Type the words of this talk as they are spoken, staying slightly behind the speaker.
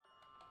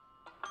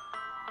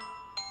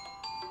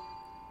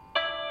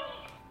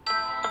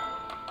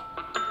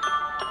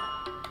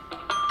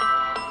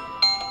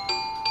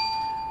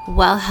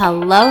Well,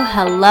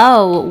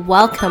 hello.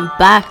 Welcome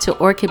back to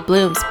Orchid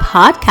Bloom's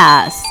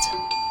podcast.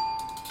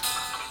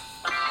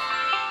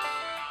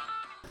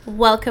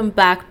 Welcome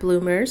back,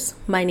 bloomers.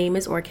 My name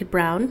is Orchid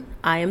Brown.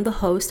 I am the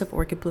host of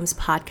Orchid Bloom's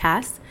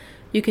podcast.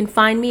 You can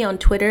find me on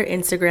Twitter,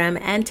 Instagram,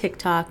 and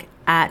TikTok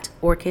at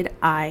Orchid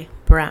I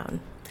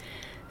Brown.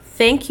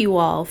 Thank you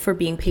all for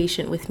being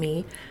patient with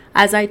me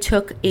as I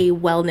took a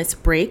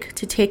wellness break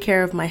to take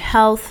care of my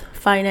health,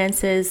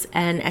 finances,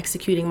 and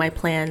executing my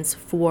plans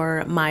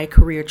for my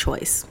career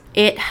choice.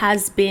 It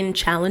has been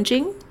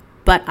challenging,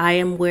 but I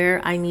am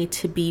where I need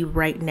to be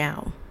right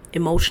now,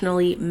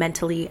 emotionally,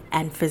 mentally,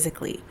 and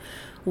physically,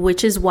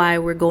 which is why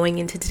we're going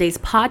into today's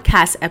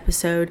podcast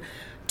episode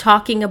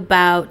talking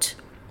about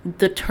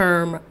the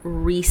term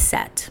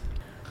reset.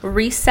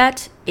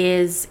 Reset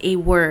is a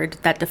word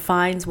that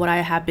defines what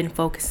I have been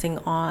focusing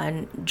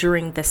on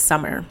during this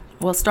summer.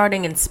 Well,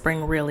 starting in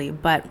spring really,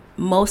 but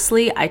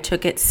mostly I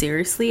took it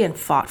seriously and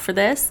fought for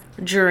this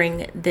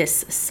during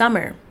this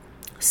summer.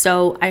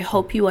 So I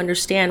hope you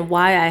understand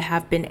why I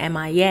have been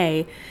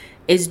MIA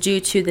is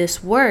due to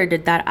this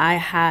word that I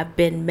have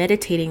been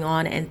meditating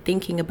on and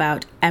thinking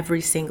about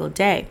every single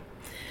day.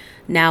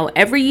 Now,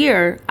 every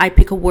year I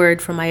pick a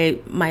word for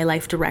my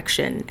life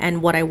direction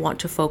and what I want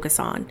to focus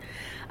on.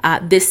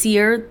 This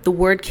year, the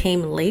word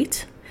came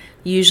late.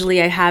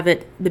 Usually I have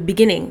it the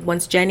beginning.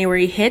 Once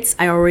January hits,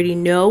 I already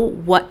know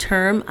what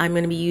term I'm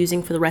going to be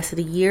using for the rest of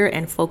the year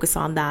and focus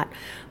on that.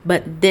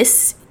 But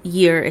this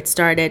year, it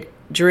started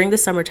during the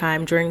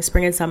summertime, during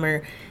spring and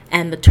summer,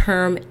 and the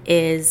term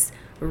is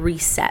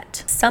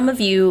reset. Some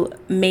of you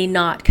may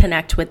not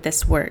connect with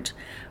this word,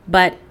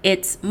 but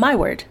it's my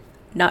word,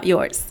 not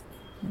yours.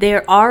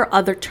 There are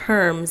other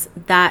terms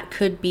that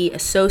could be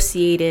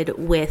associated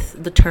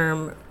with the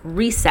term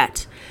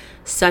reset,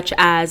 such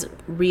as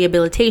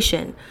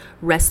rehabilitation,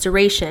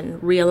 restoration,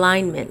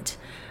 realignment,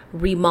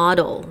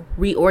 remodel,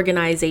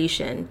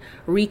 reorganization,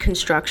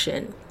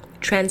 reconstruction,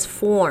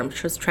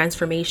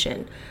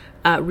 transformation,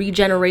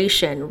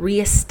 regeneration,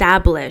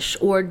 reestablish,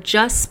 or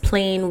just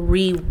plain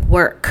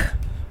rework.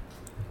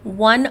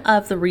 One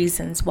of the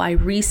reasons why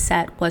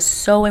reset was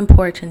so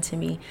important to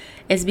me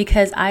is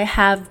because I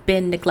have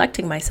been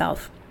neglecting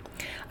myself.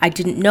 I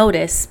didn't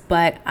notice,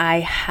 but I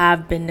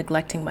have been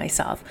neglecting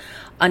myself.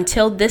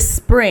 Until this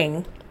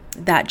spring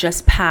that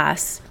just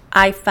passed,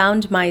 I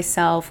found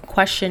myself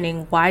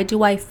questioning, why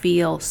do I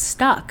feel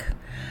stuck?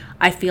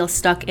 I feel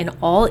stuck in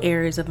all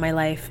areas of my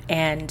life,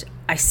 and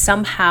I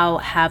somehow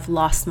have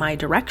lost my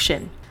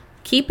direction.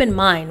 Keep in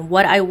mind,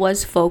 what I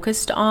was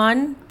focused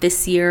on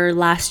this year,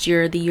 last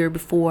year, the year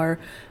before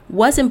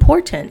was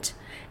important.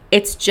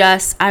 It's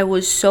just I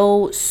was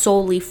so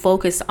solely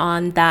focused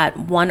on that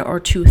one or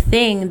two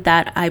thing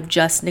that I've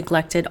just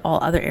neglected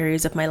all other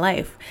areas of my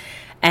life.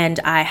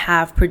 And I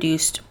have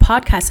produced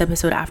podcast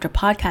episode after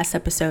podcast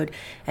episode,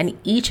 and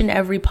each and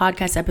every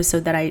podcast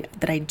episode that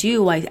I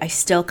do, I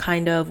still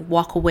kind of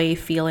walk away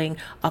feeling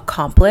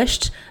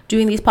accomplished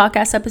doing these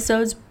podcast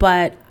episodes,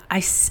 but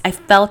I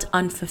felt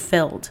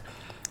unfulfilled.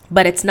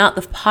 But it's not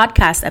the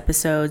podcast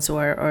episodes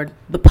or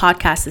the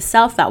podcast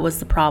itself that was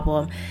the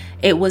problem.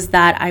 It was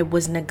that I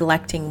was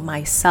neglecting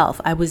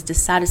myself. I was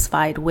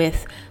dissatisfied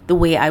with the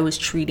way I was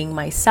treating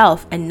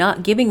myself and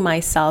not giving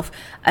myself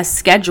a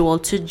schedule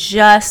to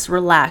just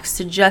relax,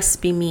 to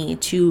just be me,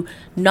 to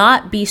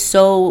not be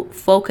so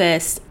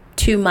focused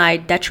to my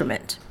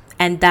detriment.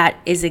 And that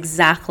is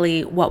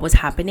exactly what was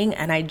happening,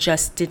 and I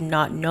just did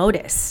not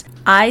notice.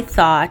 I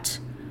thought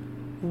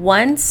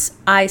once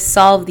I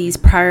solve these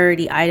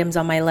priority items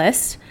on my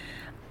list,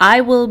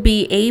 I will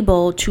be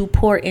able to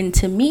pour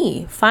into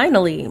me,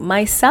 finally,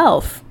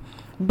 myself.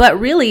 But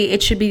really,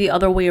 it should be the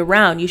other way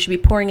around. You should be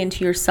pouring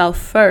into yourself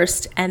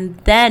first and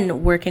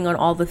then working on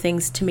all the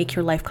things to make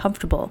your life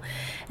comfortable.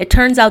 It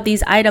turns out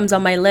these items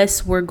on my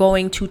list were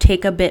going to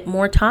take a bit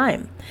more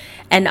time,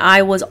 and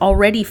I was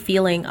already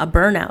feeling a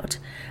burnout.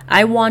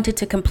 I wanted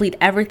to complete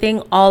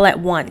everything all at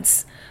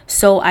once,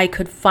 so I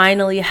could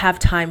finally have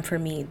time for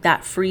me,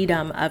 that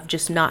freedom of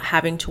just not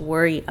having to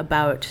worry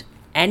about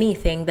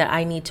anything that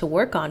I need to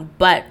work on.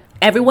 But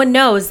everyone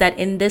knows that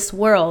in this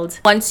world,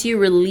 once you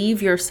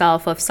relieve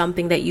yourself of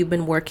something that you've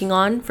been working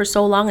on for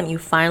so long and you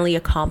finally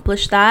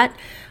accomplish that,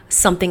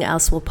 something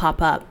else will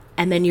pop up,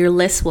 and then your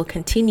list will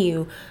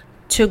continue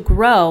to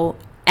grow,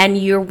 and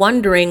you're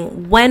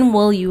wondering, when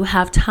will you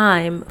have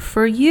time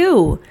for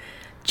you?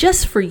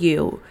 Just for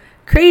you.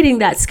 Creating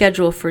that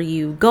schedule for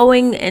you,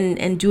 going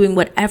and doing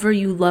whatever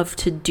you love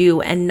to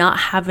do and not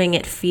having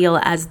it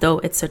feel as though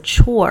it's a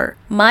chore.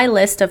 My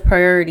list of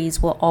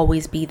priorities will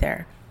always be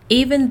there.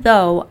 Even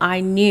though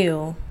I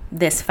knew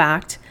this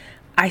fact,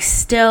 I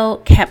still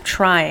kept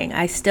trying.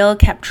 I still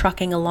kept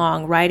trucking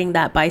along, riding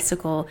that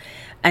bicycle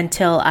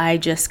until I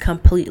just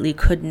completely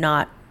could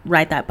not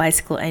ride that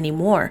bicycle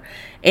anymore.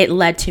 It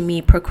led to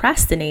me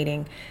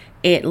procrastinating.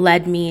 It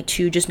led me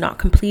to just not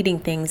completing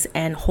things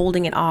and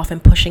holding it off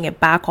and pushing it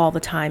back all the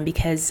time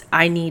because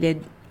I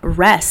needed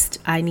rest.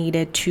 I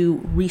needed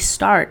to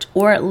restart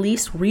or at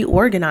least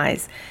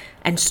reorganize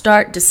and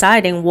start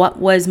deciding what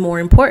was more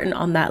important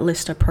on that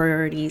list of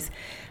priorities.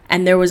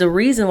 And there was a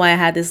reason why I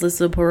had this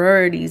list of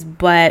priorities,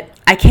 but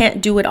I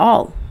can't do it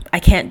all. I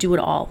can't do it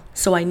all.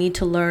 So I need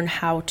to learn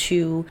how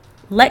to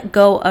let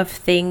go of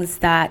things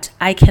that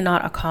I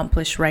cannot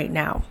accomplish right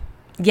now.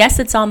 Yes,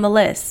 it's on the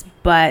list,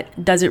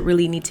 but does it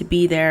really need to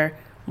be there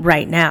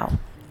right now?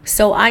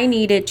 So I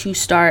needed to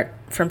start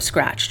from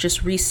scratch,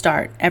 just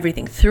restart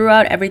everything,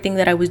 throughout everything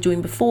that I was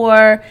doing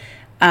before,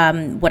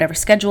 whatever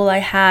schedule I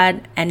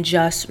had, and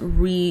just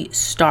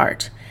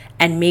restart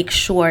and make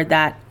sure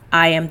that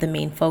I am the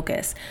main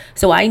focus.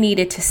 So I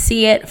needed to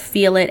see it,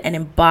 feel it, and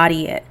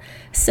embody it,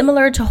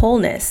 similar to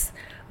wholeness.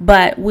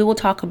 But we will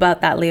talk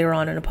about that later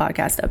on in a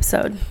podcast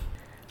episode.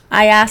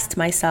 I asked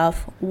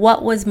myself,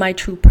 what was my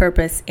true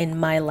purpose in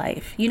my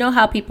life? You know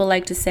how people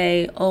like to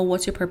say, oh,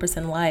 what's your purpose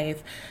in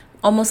life?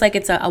 Almost like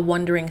it's a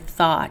wondering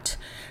thought.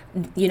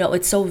 You know,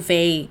 it's so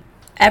vague.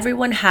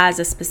 Everyone has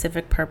a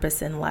specific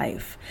purpose in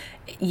life.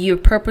 Your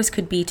purpose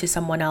could be to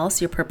someone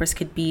else. Your purpose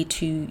could be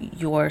to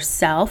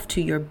yourself,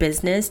 to your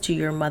business, to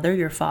your mother,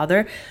 your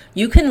father.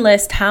 You can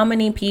list how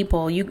many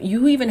people,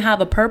 you even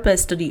have a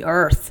purpose to the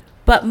earth.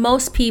 But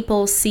most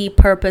people see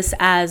purpose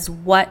as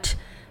what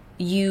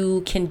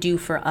you can do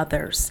for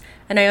others.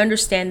 And I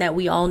understand that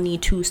we all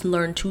need to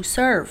learn to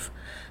serve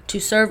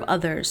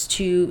others,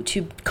 to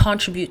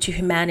contribute to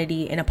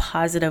humanity in a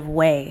positive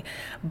way.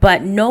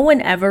 But no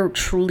one ever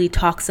truly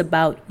talks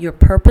about your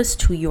purpose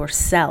to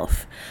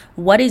yourself.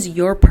 What is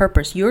your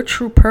purpose, your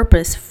true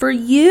purpose for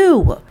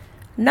you?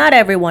 Not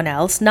everyone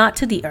else, not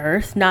to the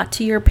earth, not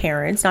to your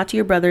parents, not to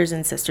your brothers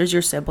and sisters,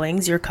 your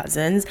siblings, your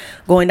cousins,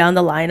 going down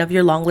the line of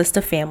your long list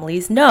of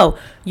families. No,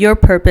 your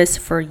purpose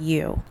for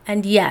you.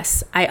 And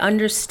yes, I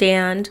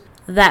understand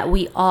that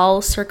we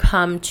all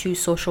succumb to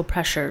social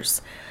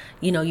pressures.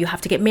 You know, you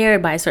have to get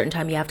married by a certain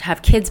time. You have to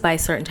have kids by a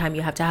certain time.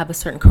 You have to have a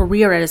certain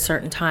career at a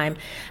certain time.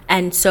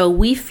 And so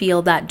we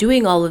feel that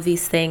doing all of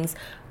these things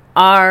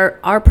are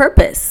our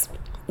purpose.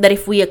 That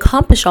if we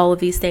accomplish all of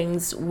these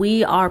things,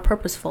 we are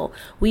purposeful,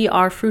 we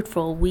are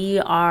fruitful, we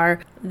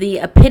are the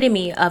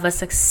epitome of a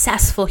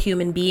successful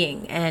human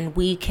being, and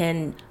we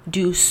can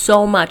do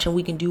so much and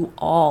we can do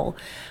all.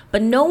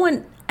 But no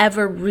one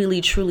ever really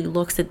truly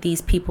looks at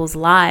these people's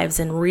lives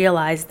and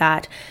realize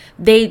that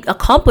they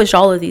accomplish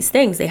all of these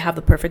things. They have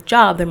the perfect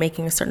job, they're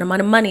making a certain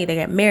amount of money, they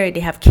get married,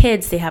 they have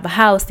kids, they have a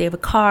house, they have a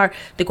car,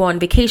 they go on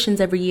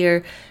vacations every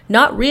year,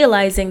 not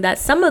realizing that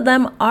some of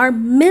them are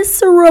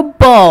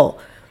miserable.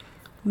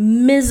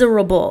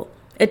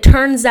 It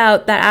turns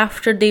out that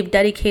after they've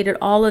dedicated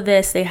all of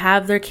this, they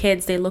have their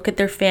kids, they look at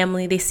their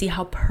family, they see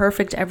how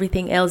perfect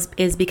everything else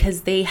is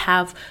because they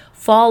have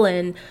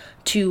fallen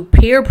to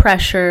peer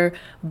pressure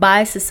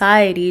by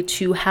society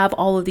to have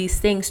all of these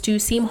things, to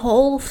seem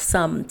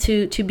wholesome,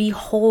 to be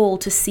whole,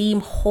 to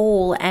seem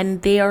whole,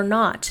 and they're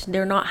not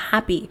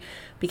happy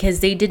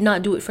because they did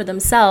not do it for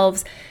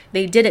themselves.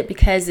 They did it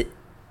because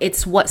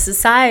it's what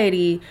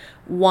society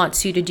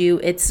wants you to do.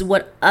 It's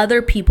what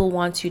other people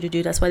want you to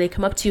do. That's why they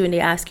come up to you and they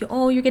ask you,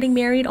 oh, you're getting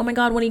married? Oh my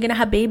God, when are you going to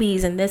have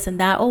babies and this and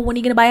that? Oh, when are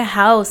you going to buy a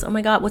house? Oh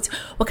my God, what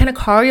kind of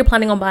car are you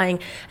planning on buying?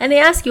 And they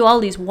ask you all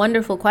these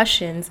wonderful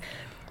questions.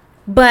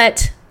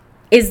 But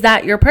is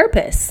that your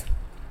purpose?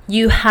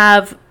 You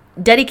have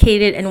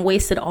dedicated and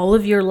wasted all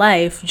of your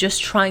life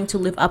just trying to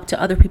live up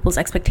to other people's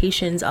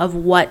expectations of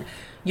what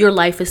your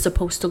life is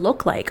supposed to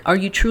look like. Are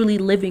you truly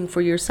living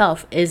for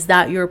yourself? Is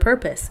that your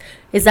purpose?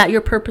 Is that your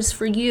purpose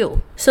for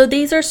you? So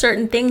these are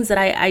certain things that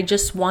I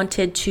just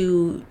wanted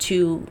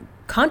to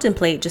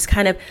contemplate, just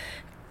kind of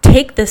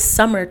take this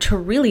summer to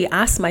really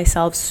ask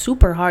myself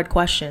super hard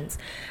questions.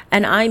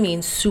 And I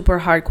mean super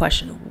hard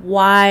question.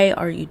 Why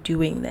are you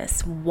doing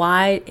this?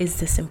 Why is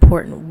this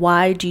important?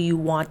 Why do you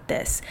want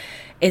this?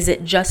 Is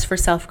it just for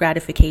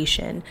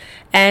self-gratification?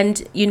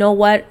 And you know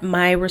what?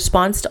 My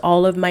response to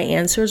all of my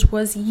answers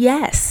was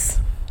yes.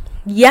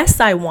 Yes,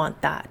 I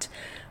want that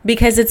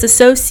because it's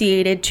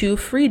associated to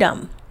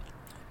freedom.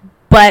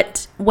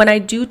 But when I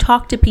do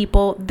talk to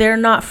people, they're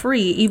not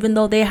free, even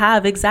though they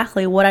have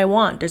exactly what I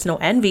want. There's no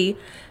envy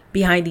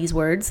behind these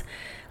words.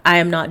 I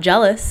am not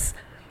jealous.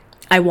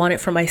 I want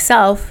it for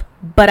myself,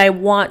 but I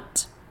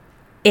want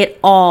it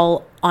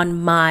all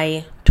on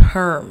my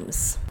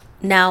terms.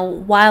 Now,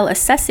 while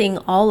assessing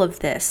all of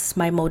this,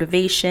 my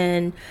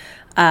motivation,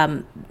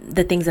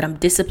 the things that I'm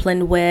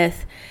disciplined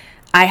with,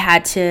 I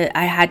had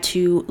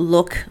to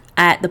look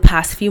at the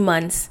past few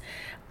months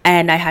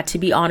and I had to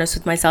be honest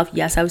with myself.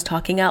 Yes, I was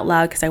talking out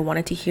loud because I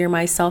wanted to hear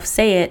myself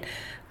say it.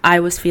 I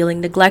was feeling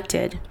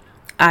neglected.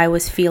 I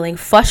was feeling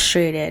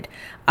frustrated.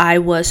 I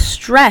was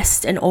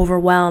stressed and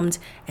overwhelmed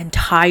and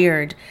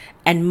tired.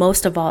 And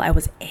most of all, I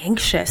was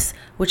anxious,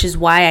 which is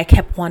why I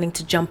kept wanting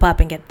to jump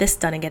up and get this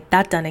done and get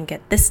that done and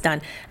get this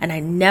done. And I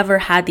never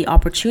had the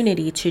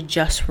opportunity to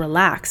just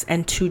relax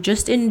and to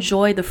just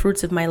enjoy the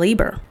fruits of my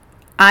labor.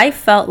 I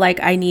felt like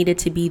I needed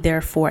to be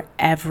there for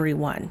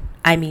everyone.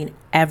 I mean,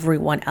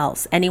 everyone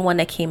else. Anyone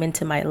that came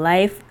into my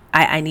life,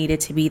 I needed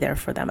to be there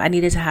for them. I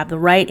needed to have the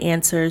right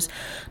answers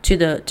to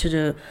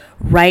the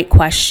right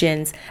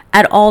questions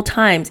at all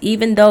times,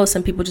 even though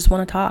some people just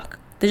want to talk.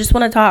 They just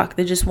want to talk.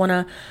 They just want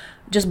to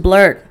just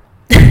blurt.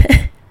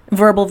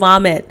 verbal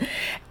vomit.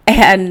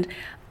 And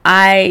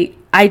I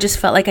just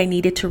felt like I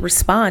needed to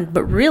respond,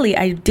 but really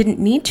I didn't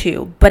need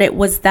to. But it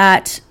was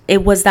that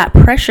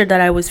pressure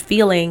that I was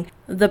feeling,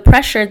 the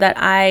pressure that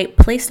I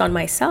placed on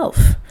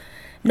myself.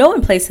 No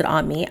one placed it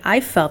on me. I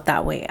felt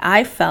that way.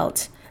 I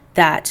felt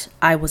that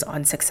I was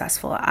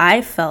unsuccessful.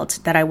 I felt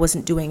that I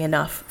wasn't doing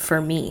enough for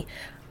me.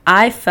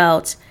 I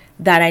felt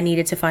that I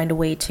needed to find a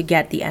way to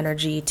get the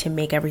energy to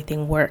make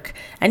everything work.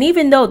 And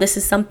even though this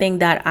is something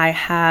that I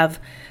have,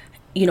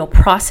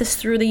 processed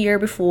through the year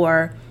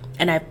before,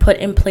 and I've put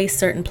in place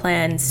certain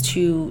plans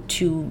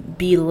to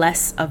be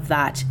less of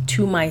that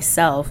to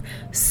myself,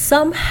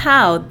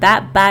 somehow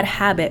that bad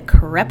habit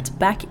crept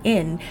back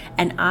in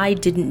and I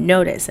didn't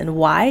notice. And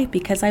why?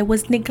 Because I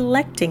was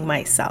neglecting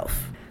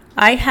myself.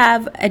 I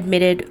have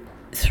admitted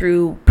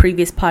through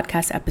previous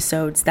podcast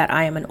episodes that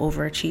I am an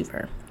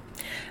overachiever.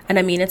 And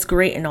I mean, it's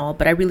great and all,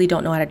 but I really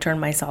don't know how to turn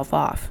myself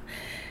off.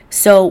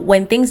 So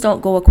when things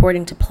don't go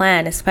according to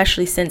plan,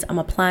 especially since I'm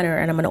a planner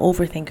and I'm an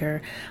overthinker,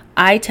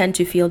 I tend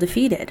to feel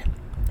defeated.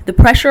 The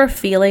pressure of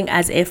feeling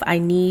as if I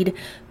need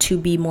to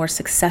be more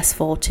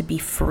successful to be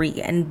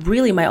free. And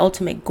really my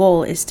ultimate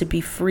goal is to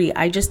be free.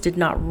 I just did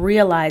not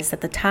realize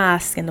that the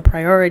tasks and the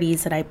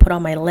priorities that I put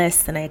on my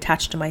list and I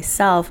attached to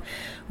myself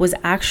was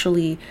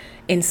actually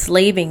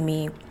enslaving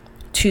me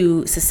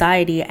to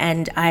society,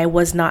 and I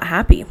was not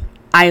happy.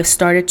 I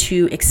started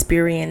to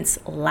experience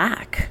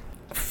lack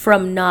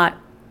from not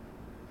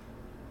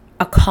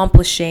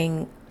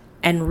accomplishing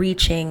and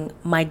reaching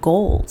my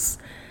goals.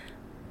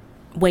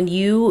 When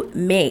you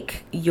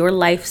make your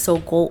life so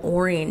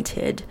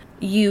goal-oriented,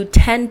 you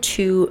tend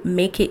to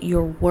make it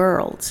your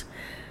world.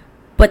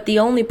 But the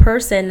only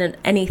person and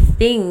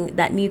anything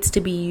that needs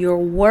to be your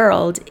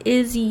world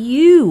is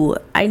you.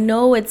 I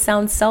know it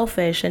sounds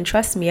selfish, and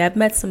trust me, I've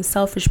met some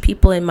selfish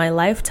people in my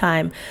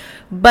lifetime,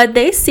 but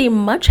they seem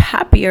much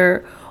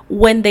happier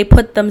when they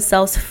put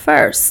themselves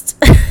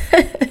first.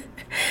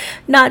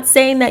 Not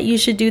saying that you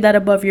should do that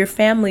above your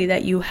family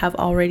that you have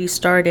already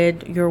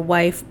started, your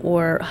wife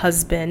or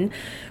husband,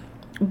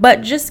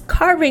 but just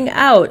carving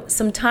out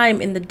some time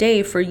in the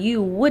day for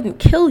you wouldn't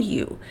kill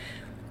you.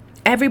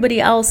 Everybody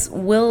else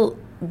will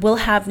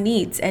have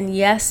needs, and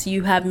yes,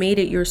 you have made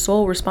it your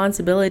sole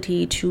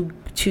responsibility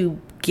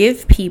to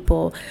give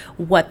people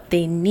what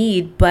they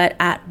need, but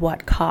at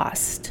what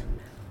cost?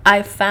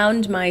 I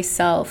found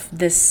myself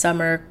this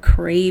summer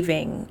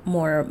craving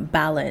more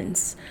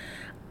balance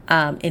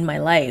in my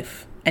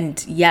life.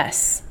 And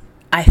yes,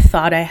 I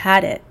thought I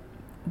had it,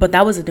 but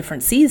that was a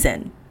different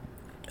season.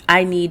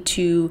 I need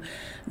to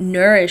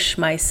nourish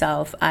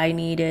myself. I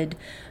needed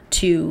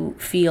to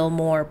feel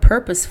more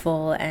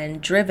purposeful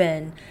and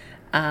driven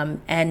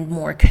and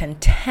more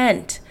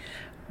content.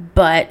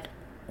 But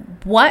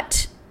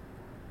what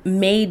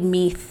made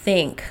me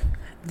think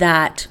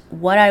that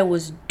what I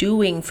was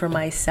doing for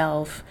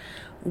myself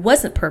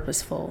wasn't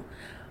purposeful,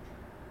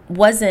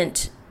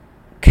 wasn't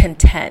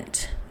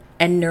content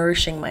and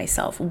nourishing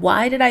myself?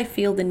 Why did I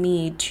feel the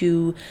need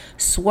to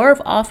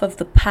swerve off of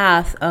the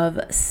path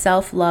of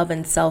self-love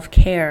and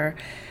self-care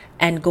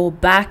and go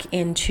back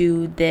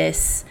into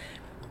this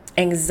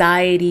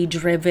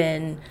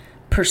anxiety-driven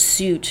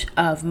pursuit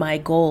of my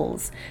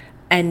goals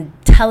and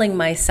telling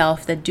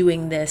myself that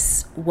doing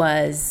this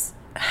was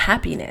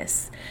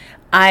happiness?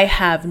 I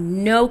have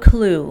no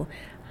clue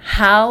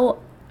how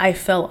I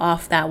fell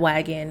off that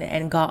wagon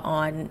and got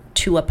on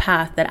to a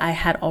path that I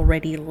had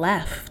already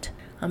left.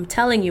 I'm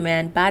telling you,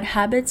 man, bad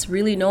habits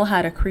really know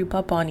how to creep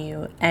up on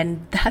you.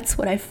 And that's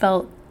what I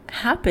felt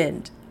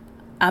happened.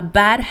 A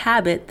bad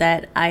habit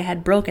that I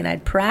had broken.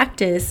 I'd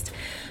practiced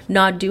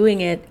not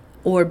doing it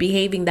or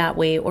behaving that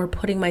way or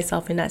putting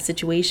myself in that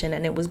situation.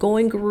 And it was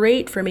going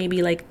great for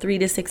maybe like 3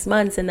 to 6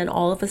 months. And then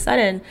all of a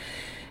sudden,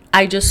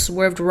 I just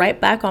swerved right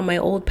back on my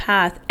old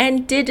path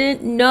and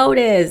didn't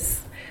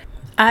notice.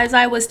 As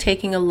I was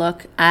taking a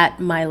look at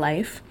my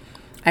life,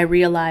 I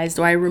realized,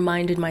 or I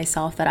reminded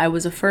myself, that I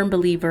was a firm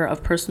believer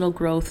of personal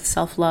growth,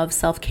 self-love,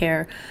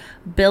 self-care,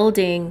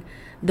 building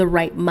the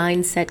right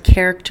mindset,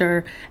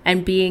 character,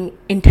 and being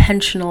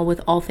intentional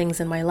with all things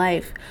in my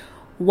life,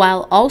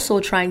 while also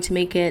trying to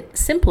make it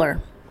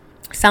simpler.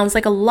 Sounds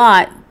like a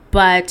lot,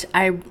 but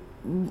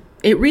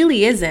it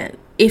really isn't.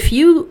 If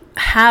you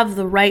have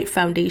the right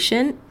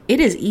foundation,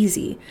 it is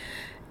easy.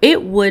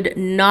 It would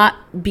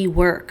not be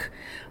work.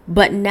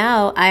 But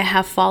now I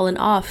have fallen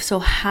off. So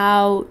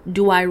how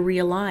do I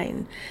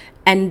realign?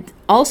 And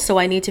also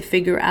I need to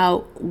figure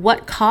out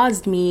what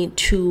caused me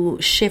to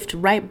shift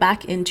right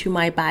back into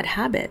my bad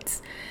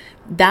habits.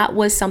 That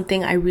was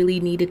something I really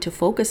needed to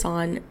focus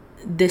on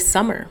this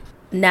summer.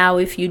 Now,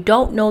 if you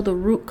don't know the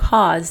root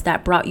cause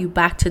that brought you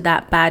back to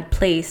that bad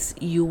place,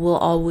 you will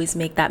always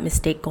make that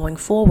mistake going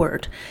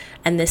forward.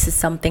 And this is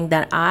something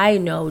that I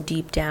know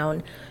deep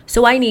down.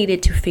 So I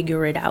needed to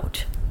figure it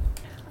out.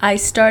 I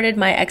started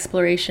my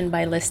exploration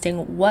by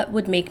listing what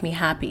would make me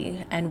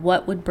happy and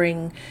what would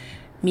bring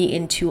me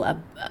into a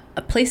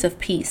place of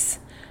peace.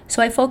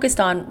 So I focused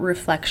on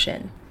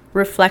reflection.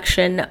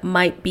 Reflection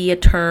might be a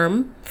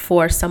term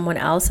for someone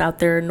else out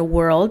there in the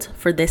world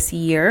for this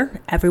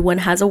year. Everyone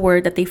has a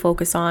word that they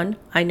focus on.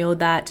 I know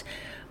that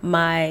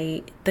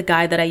the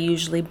guy that I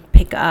usually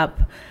pick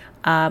up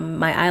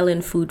my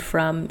island food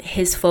from,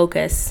 his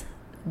focus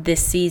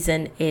this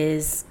season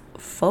is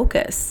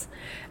focus.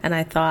 And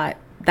I thought,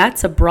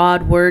 that's a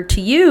broad word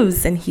to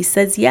use. And he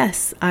says,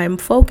 yes, I'm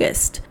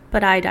focused.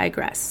 But I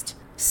digressed.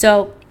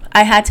 So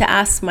I had to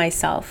ask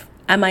myself,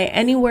 am I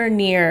anywhere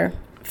near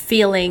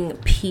feeling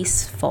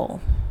peaceful?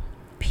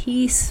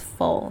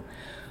 Peaceful.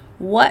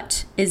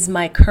 What is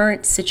my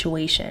current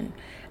situation?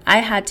 I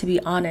had to be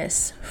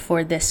honest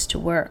for this to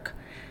work.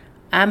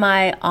 Am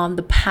I on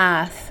the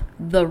path,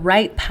 the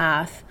right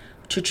path,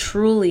 to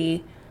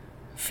truly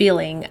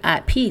feeling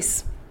at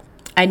peace?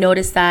 I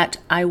noticed that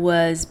I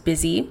was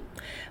busy.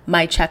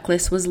 My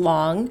checklist was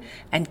long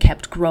and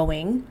kept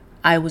growing.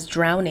 I was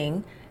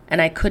drowning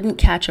and I couldn't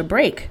catch a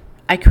break.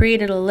 I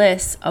created a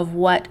list of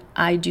what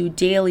I do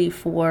daily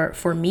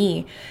for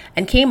me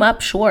and came up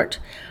short.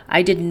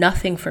 I did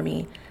nothing for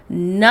me,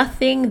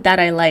 nothing that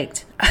I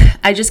liked.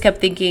 I just kept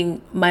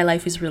thinking my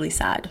life is really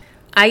sad.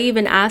 I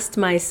even asked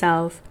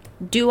myself,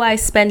 do I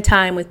spend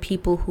time with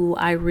people who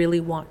I really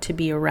want to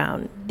be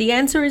around? The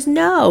answer is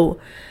no.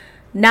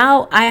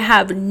 Now I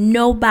have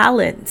no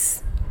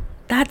balance.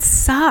 That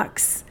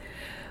sucks.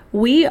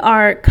 We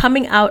are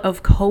coming out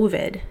of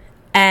COVID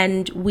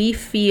and we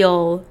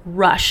feel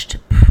rushed,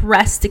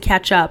 pressed to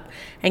catch up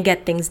and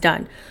get things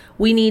done.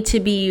 We need to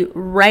be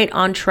right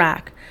on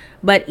track.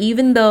 But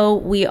even though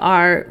we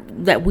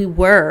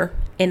were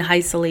in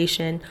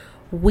isolation,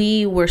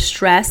 we were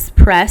stressed,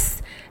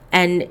 pressed,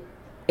 and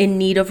in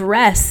need of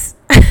rest.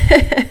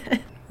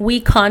 We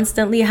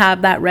constantly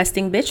have that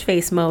resting bitch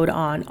face mode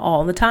on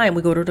all the time.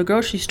 We go to the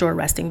grocery store,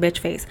 resting bitch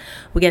face.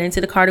 We get into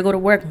the car to go to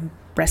work,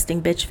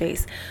 resting bitch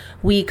face.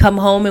 We come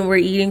home and we're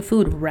eating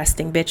food,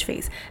 resting bitch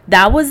face.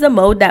 That was the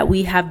mode that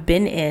we have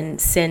been in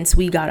since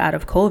we got out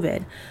of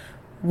COVID.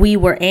 We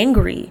were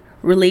angry.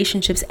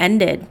 Relationships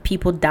ended.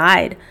 People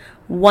died.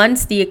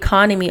 Once the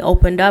economy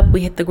opened up,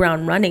 we hit the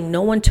ground running.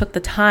 No one took the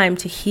time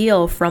to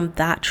heal from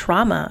that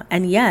trauma.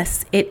 And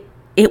yes,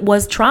 it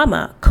was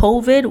trauma.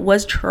 COVID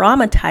was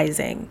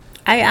traumatizing.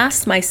 I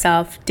asked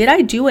myself, did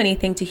I do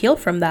anything to heal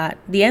from that?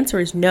 The answer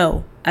is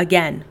no.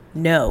 Again,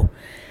 no.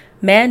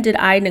 Man, did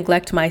I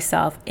neglect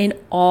myself in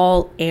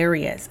all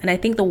areas. And I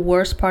think the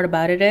worst part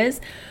about it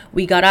is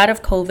we got out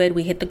of COVID,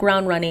 we hit the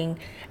ground running,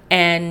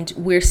 and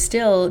we're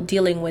still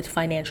dealing with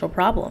financial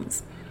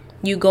problems.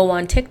 You go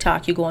on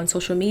TikTok, you go on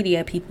social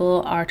media,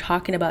 people are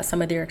talking about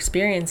some of their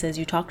experiences.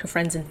 You talk to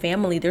friends and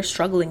family, they're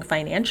struggling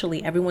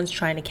financially. Everyone's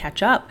trying to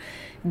catch up.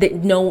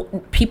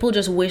 People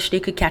just wish they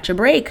could catch a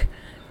break,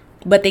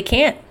 but they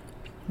can't.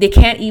 They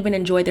can't even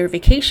enjoy their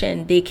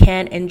vacation. They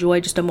can't enjoy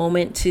just a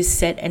moment to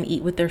sit and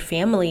eat with their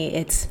family.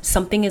 It's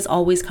something is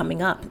always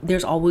coming up.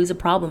 There's always a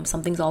problem.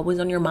 Something's always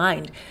on your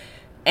mind.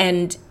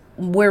 And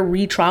we're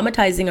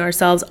re-traumatizing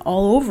ourselves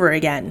all over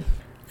again.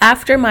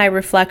 After my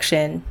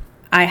reflection,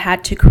 I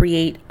had to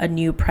create a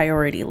new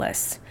priority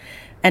list.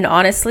 And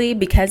honestly,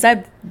 because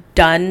I've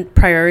done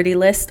priority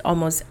list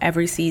almost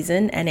every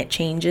season and it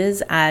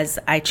changes as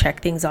I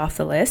check things off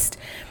the list,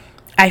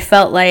 I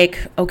felt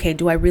like, okay,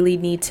 do I really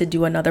need to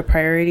do another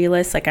priority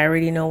list? Like I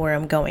already know where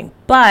I'm going.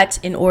 But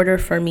in order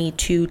for me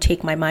to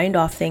take my mind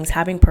off things,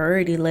 having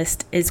priority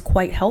list is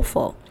quite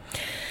helpful.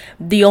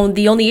 The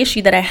only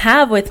issue that I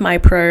have with my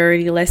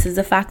priority list is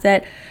the fact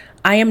that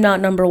I am not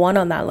number one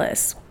on that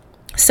list.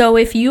 So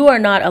if you are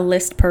not a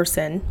list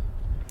person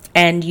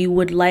and you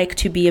would like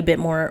to be a bit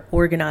more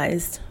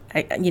organized,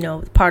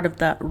 part of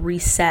the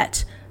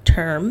reset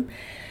term,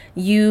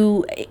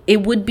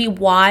 it would be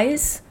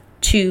wise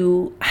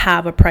to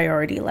have a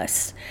priority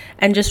list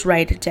and just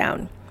write it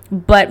down.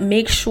 But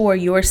make sure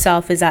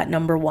yourself is at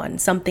number one,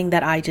 something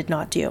that I did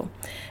not do,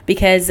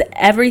 because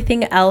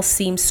everything else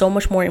seems so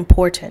much more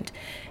important.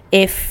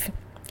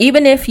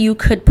 Even if you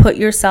could put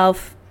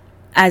yourself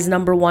as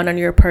number one on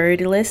your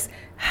priority list,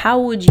 how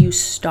would you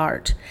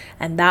start?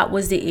 And that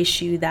was the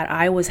issue that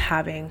I was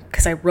having,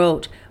 because I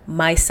wrote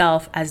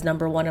myself as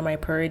number one on my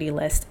priority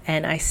list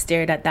and I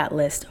stared at that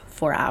list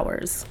for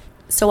hours.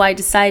 So I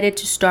decided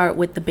to start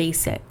with the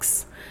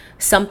basics,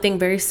 something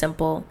very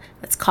simple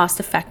that's cost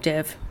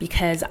effective,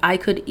 because I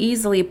could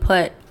easily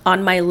put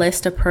on my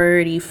list a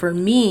priority for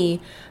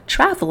me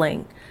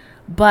traveling.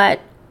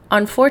 But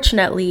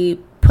unfortunately,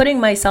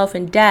 putting myself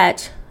in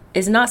debt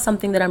is not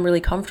something that I'm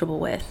really comfortable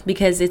with,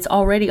 because it's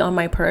already on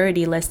my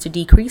priority list to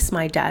decrease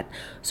my debt.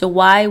 So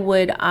why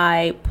would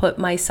I put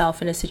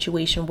myself in a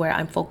situation where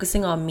I'm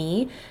focusing on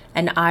me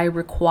and I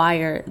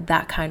require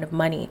that kind of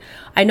money?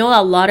 I know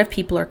a lot of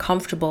people are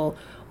comfortable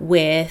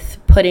with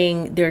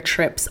putting their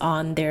trips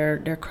on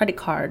their credit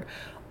card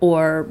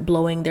or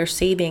blowing their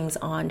savings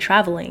on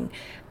traveling.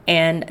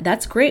 And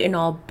that's great and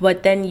all,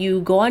 but then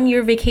you go on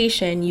your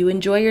vacation, you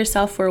enjoy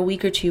yourself for a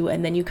week or two,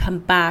 and then you come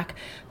back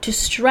to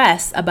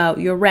stress about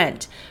your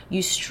rent.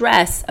 You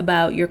stress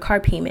about your car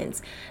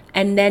payments.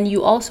 And then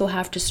you also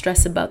have to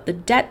stress about the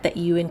debt that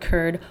you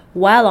incurred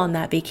while on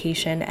that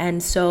vacation.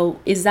 And so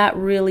is that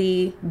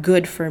really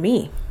good for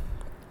me?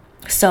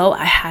 So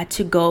I had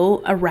to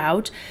go a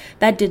route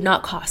that did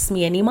not cost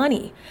me any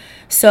money.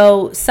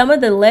 So some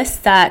of the lists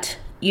that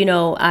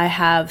I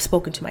have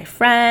spoken to my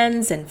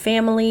friends and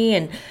family,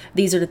 and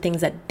these are the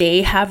things that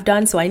they have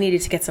done. So I needed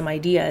to get some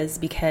ideas,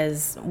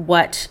 because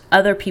what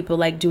other people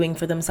like doing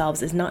for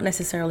themselves is not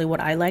necessarily what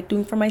I like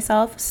doing for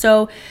myself.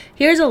 So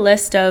here's a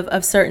list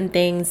of certain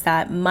things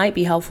that might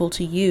be helpful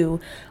to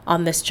you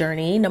on this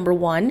journey. Number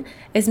 1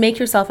 is make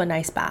yourself a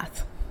nice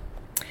bath.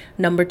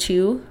 Number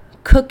 2,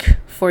 cook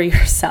for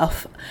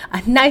yourself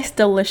a nice,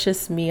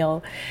 delicious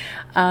meal.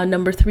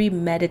 Number 3,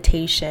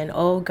 meditation.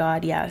 Oh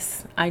God,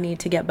 yes, I need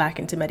to get back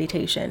into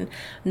meditation.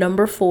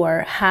 Number 4,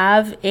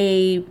 have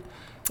a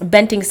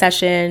venting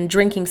session,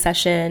 drinking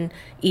session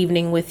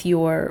evening with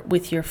your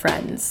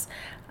friends.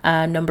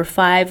 Number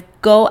 5,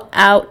 go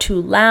out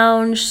to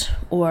lounge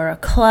or a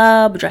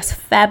club, dress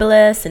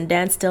fabulous and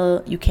dance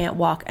till you can't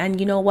walk. And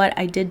you know what?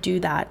 I did do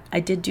that.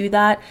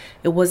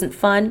 It wasn't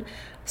fun.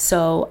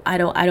 So I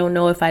don't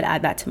know if I'd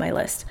add that to my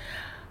list.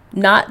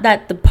 Not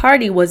that the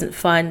party wasn't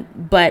fun,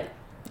 but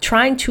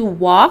trying to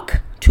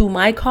walk to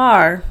my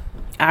car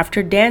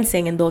after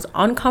dancing in those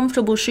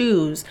uncomfortable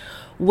shoes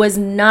was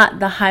not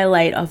the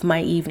highlight of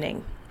my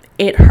evening.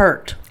 It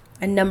hurt.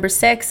 And number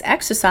 6,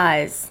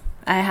 exercise.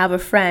 I have a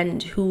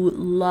friend who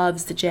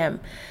loves the gym.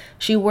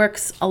 She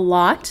works a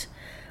lot,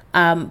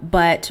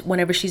 but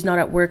whenever she's not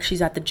at work,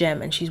 she's at the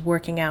gym and she's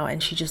working out,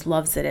 and she just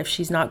loves it. If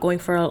she's not going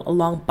for a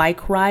long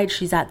bike ride,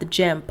 she's at the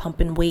gym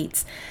pumping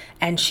weights,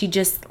 and she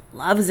just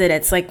loves it.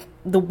 It's like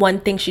the one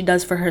thing she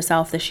does for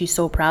herself that she's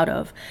so proud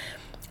of.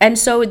 And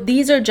so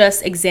these are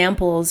just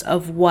examples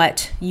of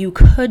what you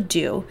could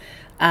do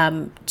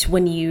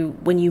when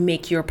you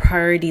make your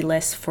priority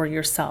list for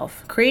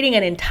yourself. Creating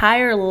an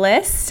entire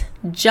list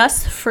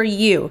just for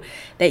you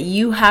that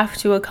you have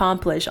to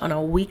accomplish on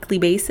a weekly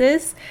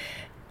basis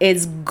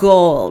is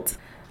gold.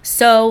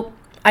 So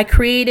I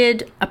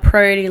created a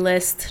priority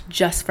list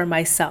just for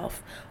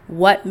myself.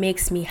 What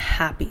makes me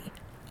happy?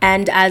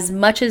 And as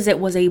much as it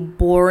was a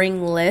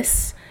boring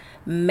list,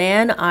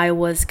 man, I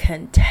was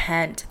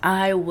content.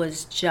 I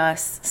was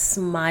just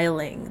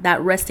smiling. That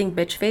resting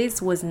bitch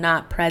face was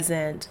not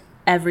present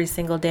every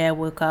single day I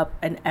woke up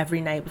and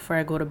every night before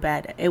I go to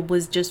bed. It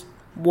was just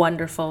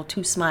wonderful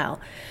to smile.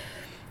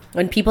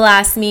 When people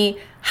ask me,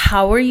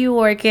 how are you,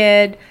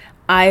 Orchid?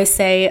 I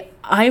say,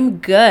 I'm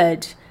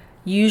good.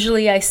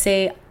 Usually I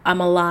say, I'm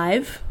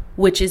alive,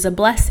 which is a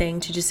blessing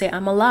to just say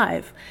I'm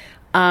alive.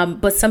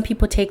 But some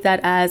people take that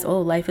as, oh,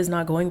 life is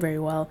not going very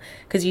well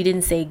because you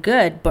didn't say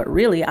good, but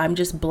really I'm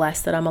just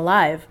blessed that I'm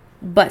alive.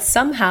 But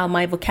somehow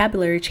my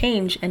vocabulary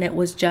changed and it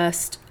was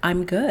just,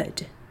 I'm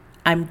good.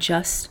 I'm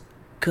just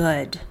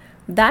good.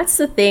 That's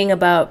the thing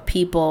about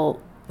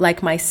people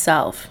like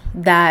myself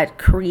that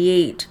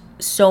create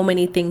so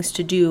many things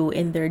to do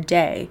in their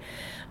day.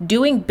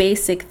 Doing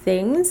basic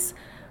things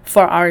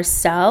for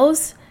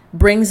ourselves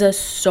brings us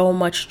so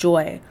much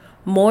joy.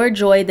 More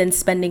joy than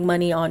spending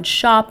money on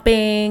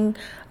shopping,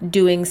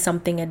 doing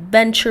something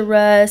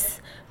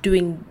adventurous,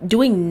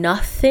 doing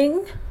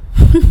nothing,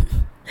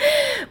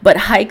 but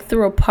hike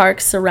through a park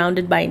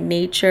surrounded by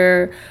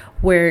nature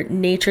where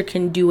nature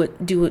can do it,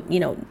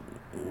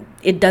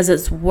 it does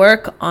its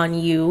work on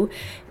you.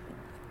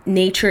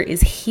 Nature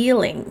is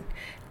healing.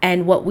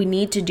 And what we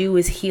need to do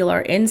is heal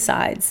our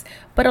insides.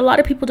 But a lot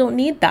of people don't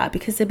need that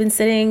because they've been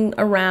sitting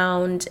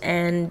around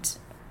and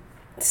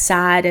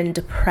sad and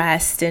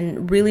depressed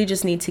and really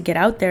just need to get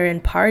out there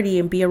and party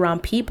and be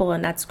around people.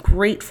 And that's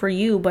great for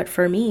you. But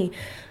for me,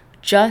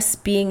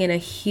 just being in a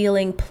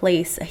healing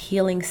place, a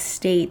healing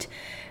state,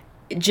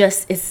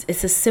 it's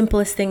the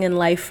simplest thing in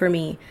life for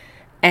me.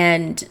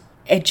 And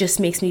it just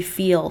makes me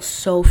feel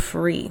so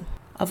free.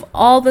 Of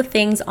all the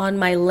things on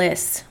my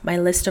list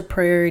of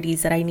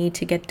priorities that I need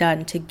to get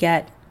done to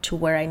get to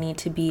where I need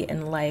to be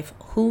in life,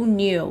 who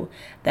knew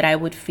that I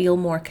would feel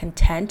more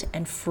content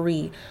and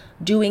free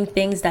doing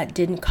things that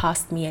didn't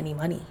cost me any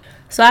money?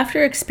 So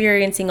after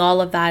experiencing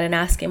all of that and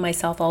asking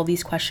myself all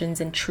these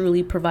questions and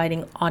truly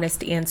providing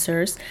honest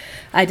answers,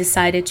 I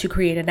decided to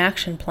create an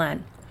action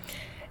plan.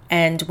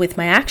 And with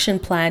my action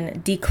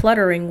plan,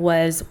 decluttering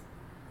was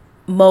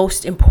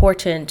most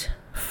important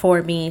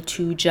for me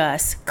to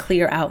just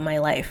clear out my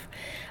life.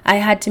 I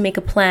had to make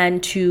a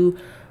plan to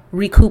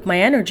recoup my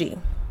energy.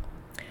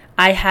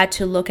 I had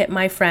to look at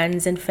my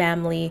friends and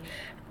family,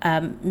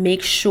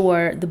 make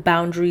sure the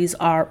boundaries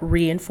are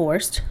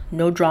reinforced.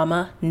 No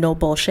drama, no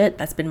bullshit.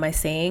 That's been my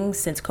saying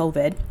since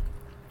COVID.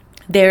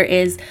 There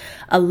is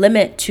a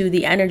limit to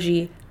the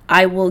energy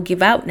I will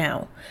give out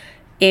now.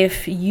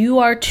 If you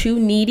are too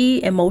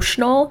needy,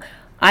 emotional,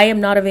 I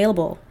am not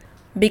available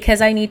because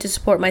I need to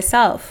support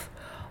myself.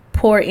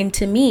 Pour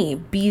into me,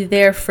 be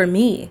there for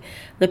me.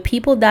 The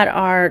people that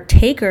are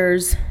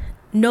takers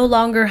no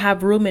longer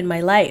have room in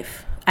my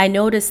life. I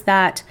noticed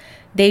that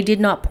they did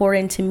not pour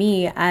into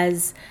me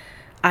as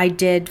I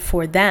did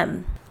for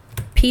them.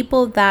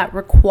 People that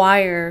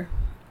require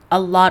a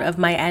lot of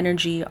my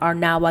energy are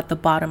now at the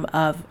bottom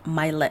of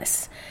my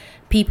list.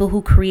 People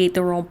who create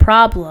their own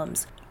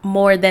problems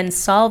more than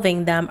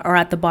solving them are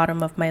at the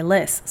bottom of my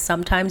list.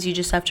 Sometimes you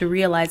just have to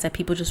realize that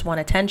people just want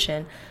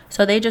attention,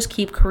 so they just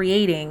keep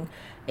creating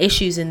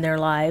issues in their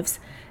lives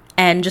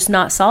and just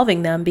not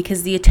solving them,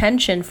 because the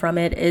attention from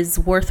it is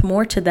worth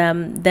more to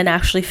them than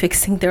actually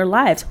fixing their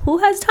lives. Who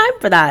has time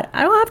for that?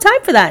 I don't have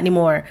time for that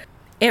anymore.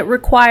 It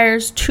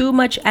requires too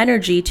much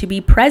energy to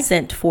be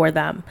present for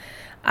them.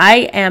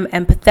 I am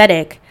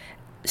empathetic,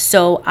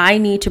 so I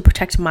need to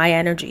protect my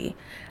energy.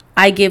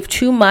 I give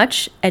too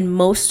much and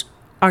most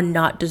are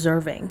not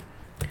deserving.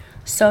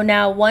 So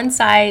now once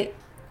I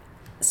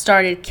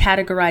started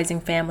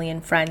categorizing family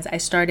and friends, I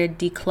started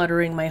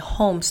decluttering my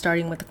home,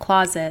 starting with the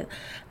closet,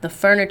 the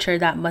furniture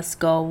that must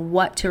go,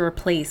 what to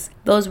replace.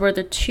 Those were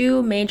the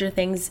two major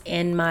things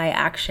in my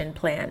action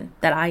plan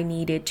that I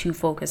needed to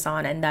focus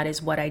on, and that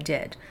is what I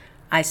did.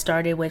 I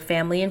started with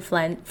family and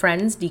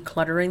friends,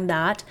 decluttering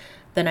that.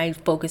 Then I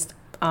focused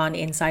on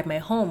inside my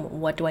home.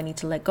 What do I need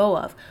to let go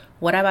of?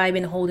 What have I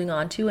been holding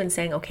on to and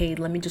saying, okay,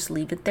 let me just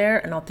leave it there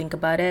and I'll think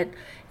about it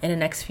in the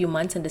next few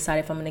months and decide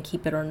if I'm going to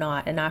keep it or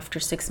not. And after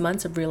 6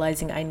 months of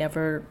realizing I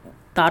never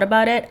thought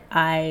about it,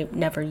 I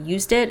never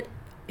used it,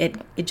 it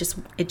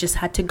just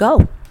had to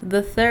go.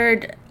 The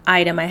third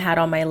item I had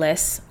on my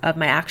list of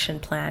my action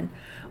plan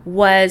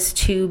was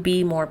to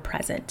be more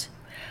present.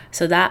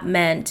 So that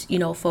meant,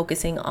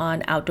 focusing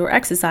on outdoor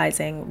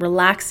exercising,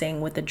 relaxing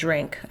with a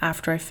drink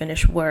after I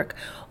finish work,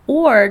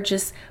 or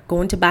just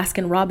going to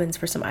Baskin-Robbins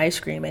for some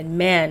ice cream. And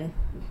man,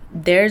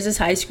 there's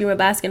this ice cream at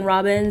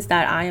Baskin-Robbins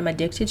that I am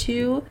addicted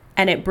to,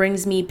 and it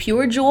brings me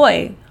pure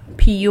joy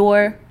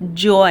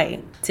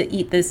to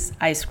eat this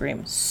ice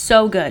cream.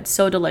 So good,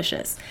 so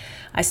delicious.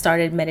 I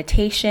started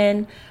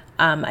meditation.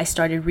 I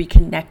started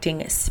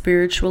reconnecting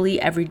spiritually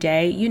every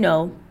day,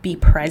 be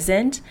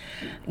present,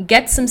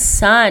 get some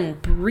sun,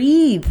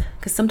 breathe,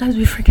 because sometimes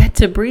we forget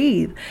to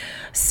breathe.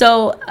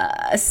 So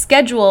a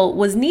schedule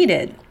was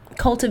needed.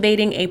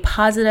 Cultivating a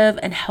positive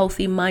and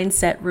healthy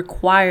mindset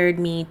required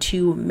me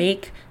to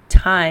make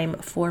time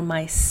for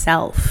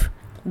myself.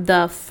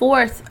 The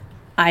fourth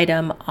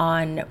item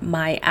on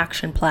my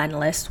action plan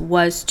list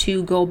was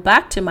to go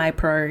back to my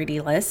priority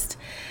list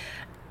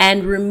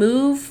and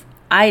remove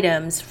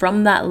items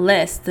from that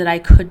list that I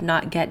could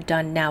not get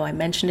done now. I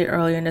mentioned it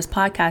earlier in this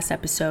podcast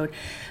episode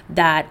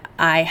that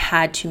I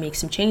had to make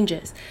some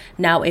changes.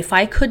 Now, if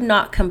I could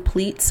not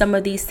complete some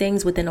of these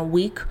things within a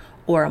week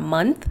or a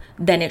month,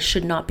 then it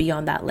should not be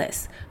on that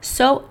list.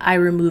 So I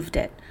removed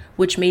it,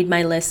 which made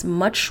my list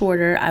much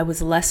shorter. I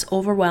was less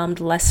overwhelmed,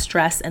 less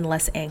stressed, and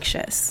less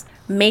anxious.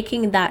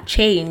 Making that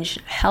change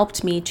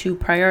helped me to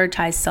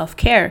prioritize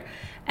self-care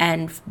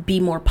and be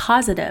more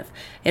positive.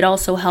 It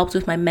also helped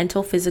with my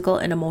mental, physical,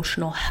 and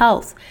emotional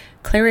health.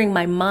 Clearing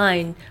my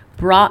mind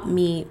brought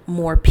me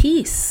more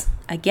peace.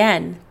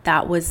 Again,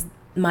 that was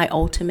my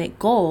ultimate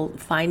goal,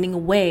 finding a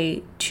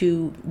way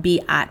to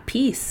be at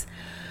peace.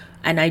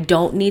 And I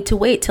don't need to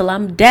wait till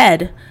I'm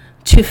dead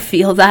to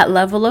feel that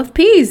level of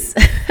peace.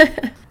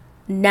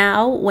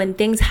 Now, when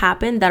things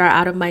happen that are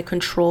out of my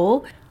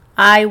control,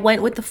 I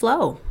went with the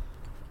flow.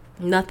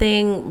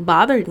 Nothing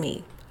bothered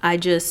me. I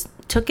just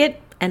took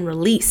it and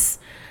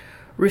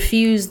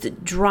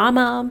refused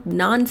drama,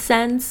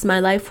 nonsense.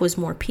 My life was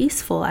more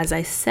peaceful, as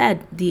I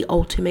said, the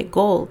ultimate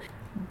goal.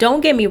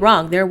 Don't get me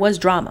wrong, there was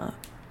drama.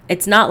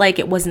 It's not like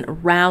it wasn't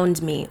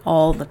around me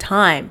all the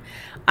time.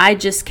 I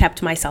just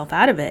kept myself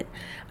out of it.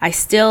 I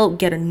still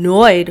get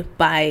annoyed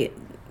by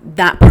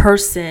that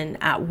person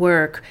at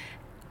work,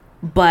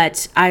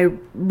 but I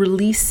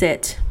release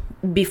it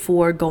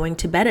before going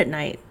to bed at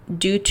night.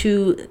 Due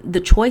to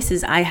the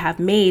choices I have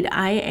made,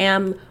 I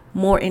am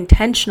more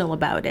intentional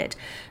about it,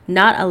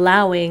 not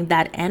allowing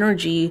that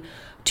energy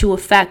to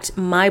affect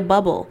my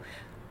bubble,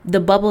 the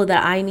bubble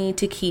that I need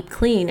to keep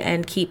clean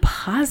and keep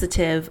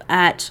positive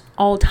at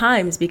all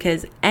times,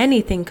 because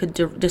anything could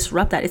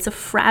disrupt that. It's a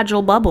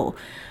fragile bubble.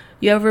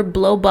 You ever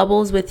blow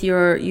bubbles with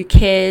your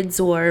kids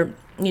or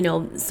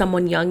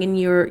someone young in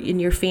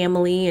your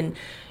family, and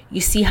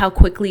you see how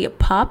quickly it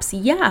pops?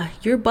 Yeah,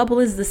 your bubble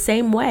is the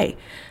same way.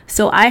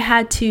 So I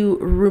had to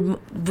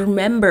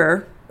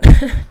remember,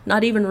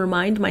 not even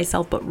remind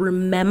myself, but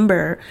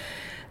remember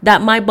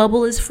that my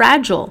bubble is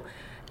fragile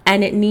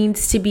and it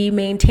needs to be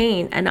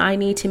maintained. And I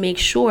need to make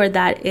sure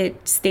that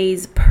it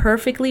stays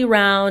perfectly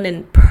round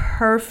and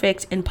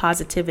perfect in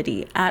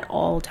positivity at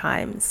all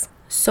times.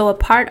 So a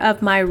part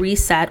of my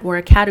reset, or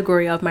a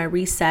category of my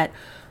reset,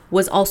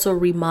 was also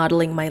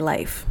remodeling my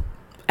life.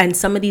 And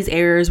some of these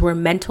areas were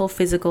mental,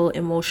 physical,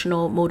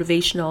 emotional,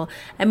 motivational,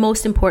 and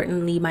most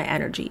importantly, my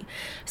energy.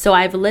 So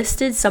I've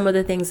listed some of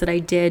the things that I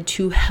did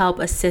to help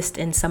assist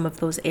in some of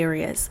those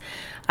areas.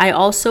 I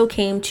also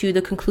came to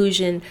the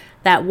conclusion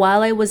that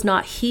while I was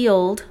not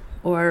healed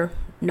or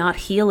not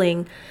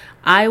healing,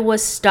 I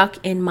was stuck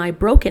in my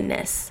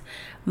brokenness.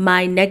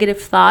 my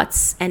negative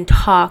thoughts and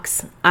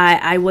talks,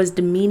 I was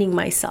demeaning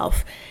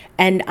myself.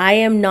 And I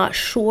am not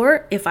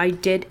sure if I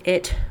did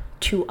it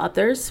to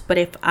others, but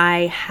if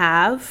I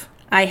have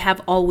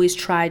always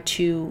tried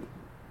to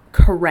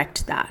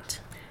correct that.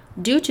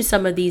 Due to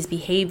some of these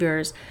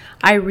behaviors,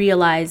 I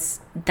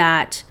realized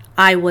that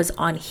I was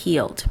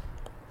unhealed.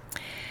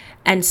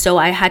 And so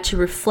I had to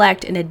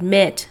reflect and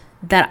admit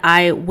that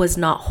I was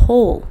not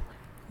whole.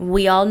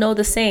 We all know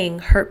the saying,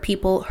 hurt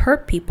people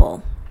hurt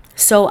people.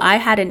 So I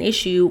had an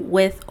issue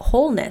with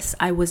wholeness.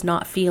 I was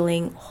not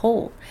feeling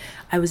whole.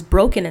 I was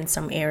broken in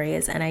some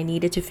areas, and I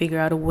needed to figure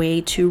out a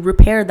way to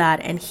repair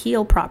that and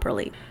heal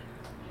properly.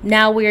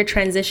 Now we are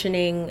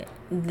transitioning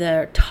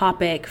the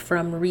topic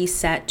from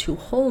reset to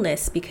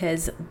wholeness,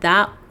 because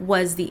that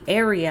was the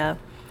area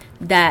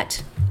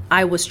that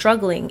I was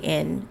struggling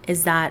in,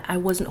 is that I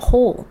wasn't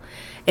whole.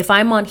 If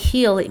I'm on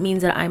heal, it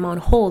means that I'm on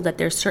whole, that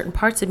there's certain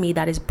parts of me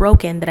that is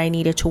broken that I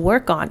needed to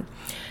work on.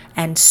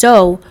 And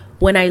so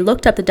when I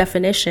looked up the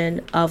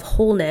definition of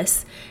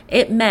wholeness,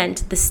 it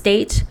meant the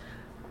state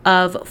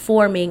of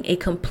forming a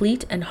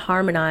complete and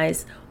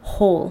harmonized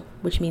whole,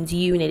 which means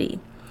unity.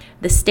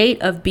 The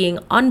state of being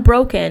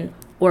unbroken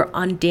or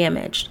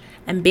undamaged.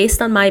 And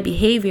based on my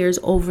behaviors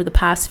over the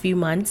past few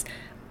months,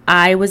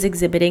 I was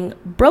exhibiting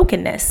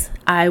brokenness.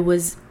 I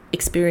was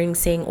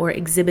experiencing or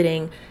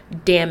exhibiting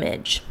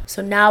damage.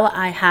 So now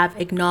I have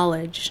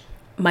acknowledged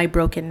my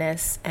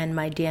brokenness and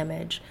my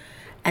damage,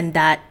 and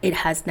that it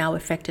has now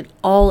affected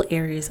all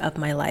areas of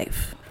my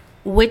life,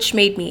 which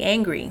made me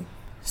angry.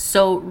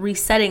 So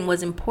resetting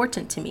was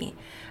important to me.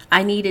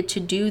 I needed to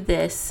do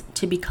this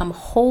to become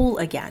whole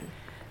again.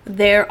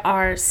 There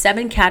are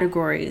 7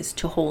 categories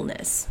to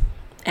wholeness,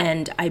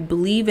 and I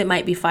believe it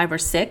might be 5 or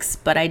 6,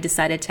 but I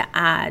decided to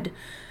add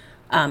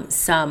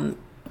some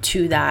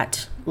to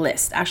that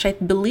list. Actually,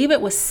 I believe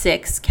it was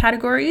 6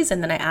 categories,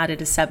 and then I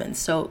added a 7.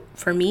 So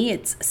for me,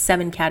 it's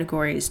 7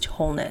 categories to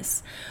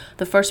wholeness.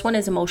 The first one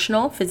is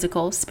emotional,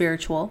 physical,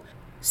 spiritual,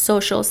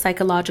 social,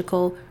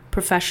 psychological,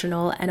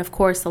 professional, and of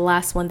course, the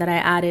last one that I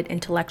added,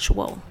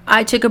 intellectual.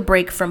 I took a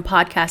break from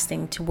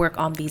podcasting to work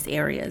on these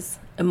areas.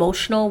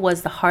 Emotional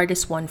was the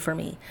hardest one for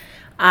me.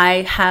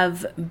 I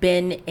have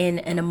been in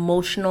an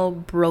emotional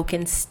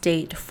broken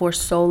state for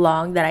so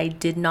long that I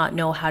did not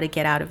know how to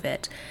get out of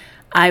it.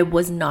 I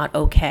was not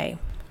okay.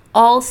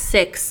 All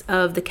 6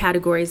 of the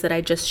categories that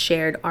I just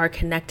shared are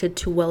connected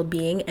to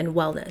well-being and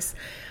wellness.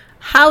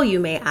 How, you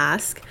may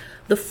ask?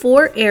 The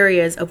 4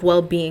 areas of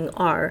well-being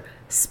are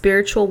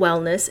spiritual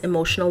wellness,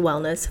 emotional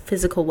wellness,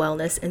 physical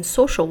wellness, and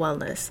social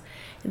wellness.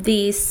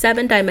 These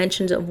 7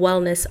 dimensions of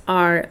wellness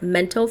are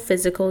mental,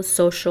 physical,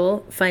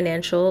 social,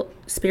 financial,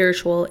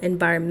 spiritual,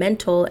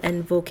 environmental,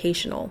 and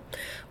vocational,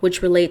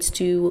 which relates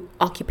to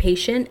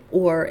occupation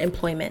or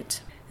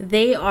employment.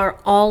 They are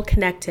all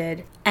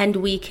connected, and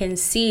we can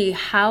see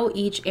how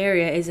each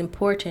area is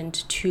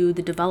important to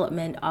the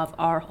development of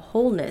our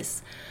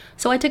wholeness.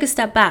 So I took a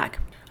step back.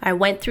 I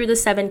went through the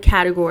 7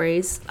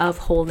 categories of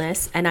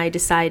wholeness, and I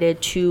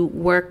decided to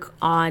work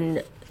on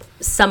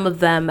some of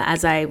them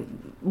as I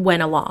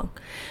went along.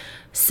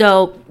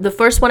 So the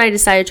first one I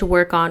decided to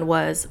work on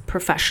was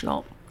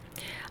professional.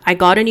 I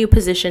got a new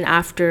position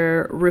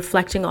after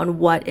reflecting on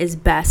what is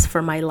best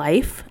for my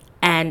life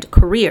and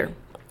career.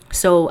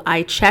 So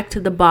I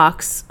checked the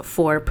box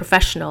for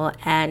professional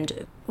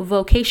and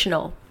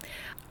vocational.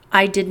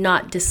 I did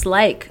not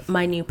dislike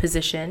my new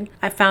position.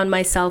 I found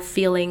myself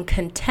feeling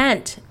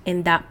content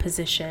in that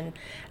position.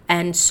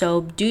 And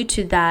so due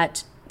to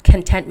that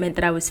contentment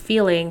that I was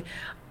feeling,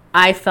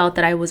 I felt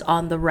that I was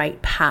on the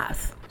right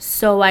path.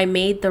 So I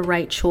made the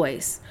right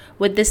choice.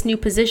 With this new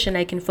position,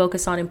 I can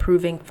focus on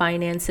improving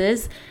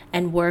finances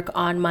and work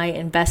on my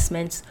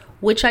investments,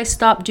 which I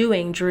stopped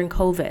doing during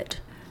COVID.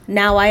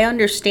 Now, I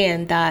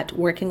understand that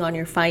working on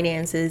your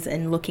finances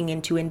and looking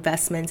into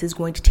investments is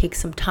going to take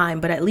some time,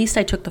 but at least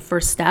I took the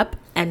first step,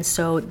 and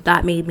so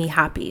that made me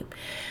happy.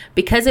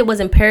 Because it was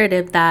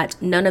imperative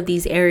that none of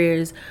these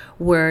areas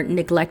were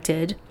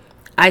neglected,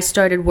 I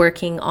started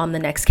working on the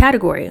next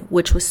category,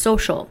 which was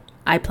social.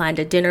 I planned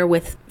a dinner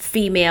with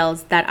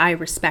females that I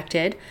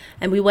respected,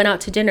 and we went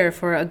out to dinner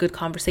for a good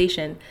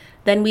conversation.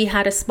 Then we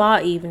had a spa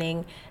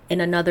evening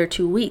in another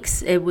 2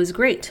 weeks. It was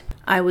great.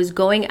 I was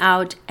going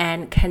out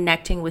and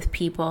connecting with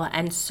people,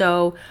 and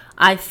so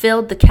I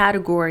filled the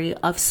category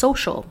of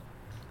social.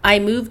 I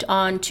moved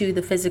on to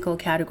the physical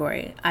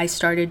category. I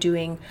started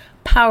doing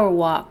power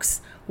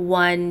walks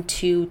 1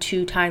 to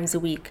 2 times a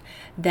week,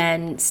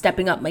 then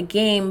stepping up my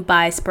game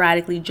by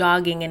sporadically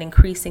jogging and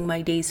increasing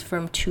my days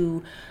from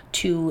 2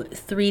 to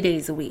 3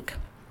 days a week.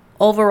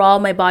 Overall,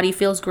 my body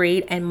feels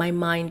great and my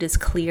mind is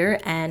clear,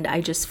 and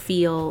I just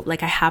feel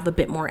like I have a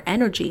bit more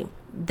energy.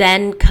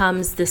 Then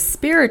comes the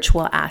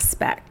spiritual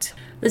aspect.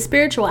 The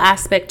spiritual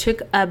aspect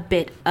took a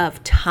bit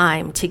of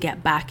time to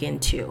get back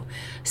into.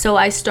 So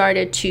I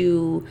started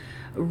to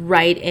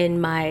write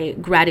in my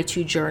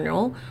gratitude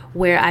journal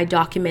where I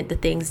document the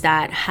things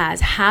that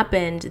has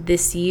happened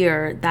this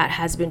year that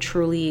has been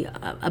truly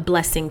a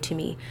blessing to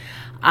me.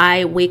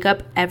 I wake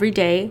up every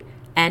day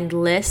and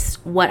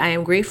list what I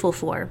am grateful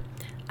for.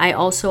 I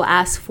also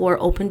ask for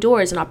open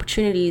doors and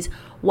opportunities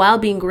while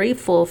being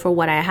grateful for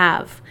what I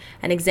have.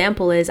 An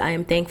example is I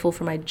am thankful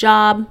for my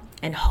job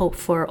and hope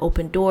for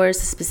open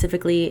doors,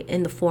 specifically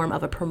in the form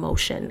of a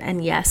promotion.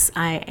 And yes,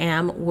 I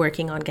am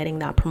working on getting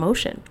that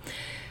promotion.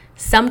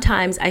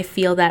 Sometimes I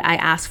feel that I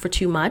ask for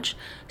too much,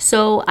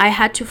 so I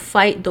had to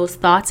fight those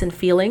thoughts and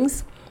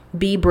feelings.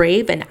 Be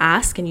brave and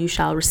ask, and you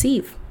shall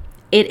receive.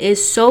 It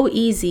is so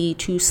easy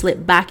to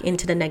slip back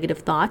into the negative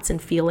thoughts and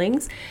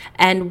feelings.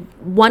 And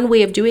one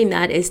way of doing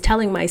that is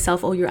telling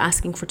myself, oh, you're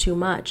asking for too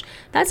much.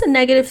 That's a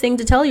negative thing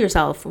to tell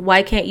yourself.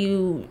 Why can't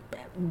you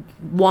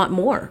want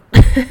more?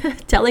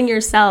 Telling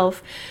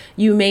yourself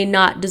you may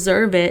not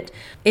deserve it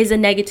is a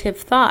negative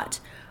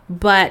thought.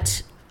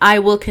 But I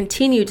will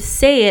continue to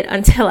say it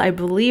until I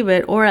believe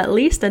it, or at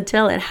least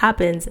until it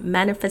happens.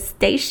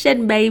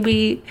 Manifestation,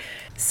 baby.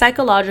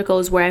 Psychological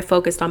is where I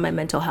focused on my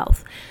mental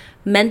health.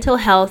 Mental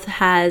health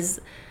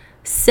has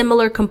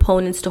similar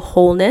components to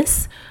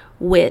wholeness,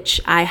 which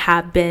I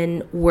have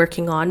been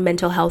working on.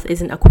 Mental health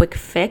isn't a quick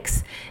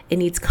fix. It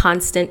needs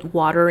constant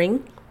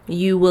watering.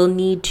 You will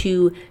need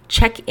to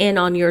check in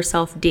on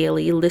yourself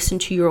daily, listen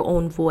to your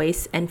own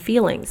voice and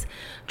feelings.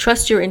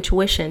 Trust your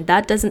intuition.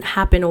 That doesn't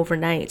happen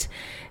overnight.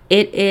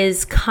 It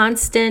is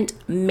constant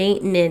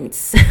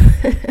maintenance.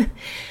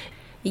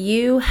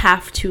 You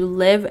have to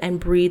live and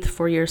breathe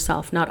for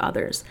yourself, not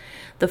others.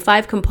 The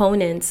five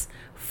components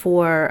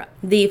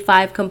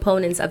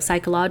of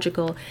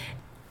psychological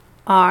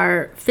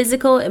are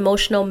physical,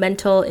 emotional,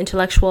 mental,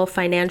 intellectual,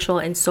 financial,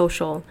 and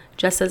social.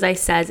 Just as I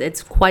said,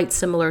 it's quite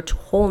similar to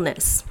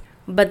wholeness.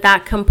 But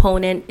that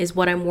component is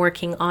what I'm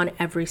working on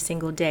every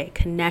single day,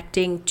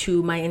 connecting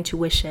to my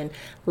intuition,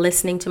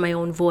 listening to my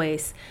own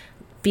voice,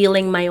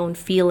 feeling my own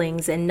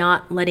feelings, and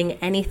not letting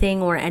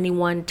anything or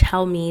anyone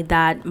tell me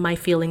that my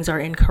feelings are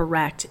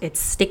incorrect. It's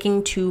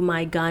sticking to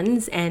my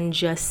guns and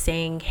just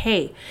saying,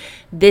 hey,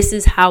 this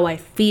is how I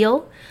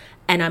feel,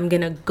 and I'm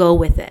going to go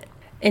with it.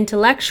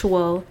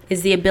 Intellectual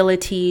is the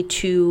ability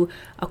to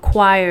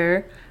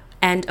acquire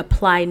and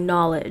apply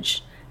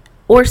knowledge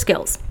or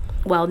skills.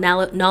 Well,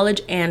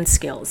 knowledge and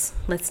skills.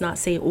 Let's not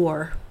say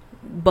or.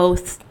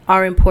 Both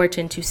are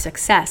important to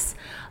success.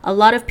 A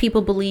lot of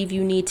people believe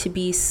you need to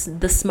be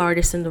the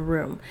smartest in the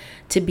room,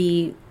 to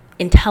be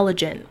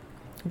intelligent.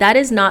 That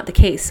is not the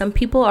case. Some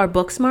people are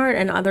book smart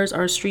and others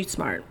are street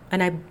smart.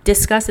 And I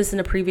discussed this in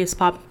a previous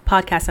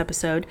podcast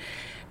episode.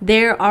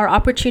 There are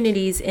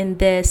opportunities in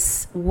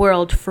this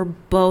world for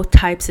both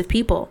types of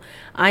people.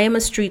 I am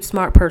a street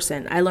smart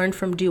person. I learned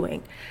from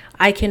doing.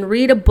 I can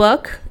read a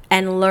book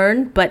and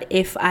learn, but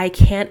if I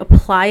can't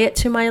apply it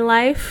to my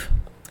life,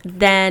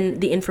 then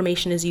the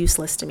information is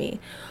useless to me.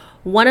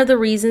 One of the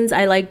reasons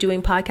I like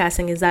doing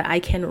podcasting is that I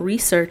can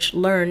research,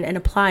 learn, and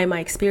apply my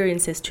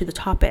experiences to the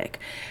topic.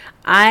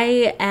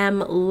 I am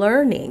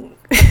learning.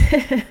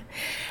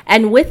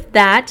 And with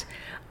that,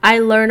 I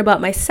learn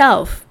about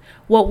myself.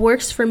 What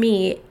works for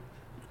me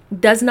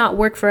does not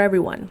work for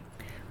everyone.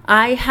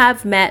 I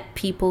have met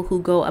people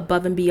who go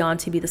above and beyond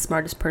to be the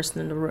smartest person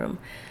in the room.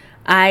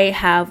 I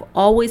have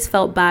always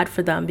felt bad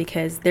for them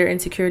because their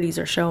insecurities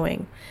are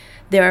showing.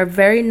 They are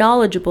very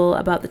knowledgeable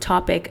about the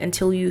topic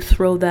until you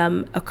throw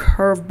them a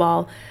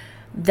curveball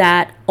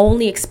that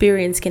only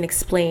experience can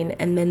explain,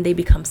 and then they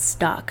become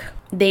stuck.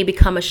 They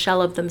become a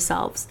shell of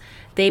themselves.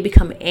 They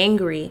become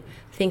angry,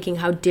 thinking,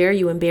 how dare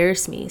you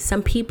embarrass me?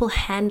 Some people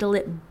handle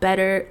it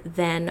better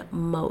than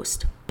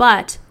most,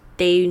 but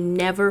they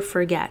never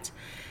forget.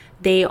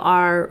 They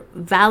are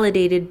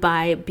validated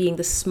by being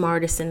the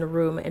smartest in the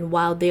room. And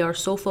while they are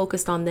so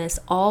focused on this,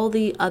 all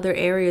the other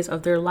areas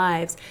of their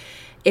lives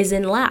is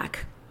in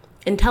lack.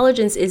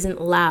 Intelligence isn't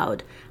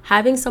loud.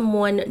 Having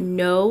someone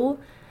know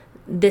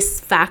this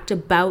fact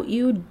about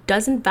you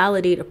doesn't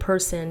validate a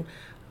person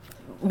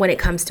when it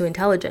comes to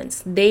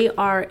intelligence. They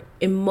are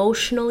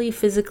emotionally,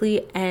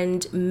 physically,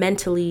 and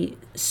mentally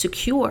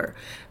secure.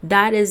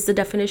 That is the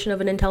definition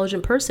of an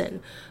intelligent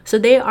person. So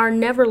they are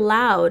never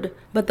loud,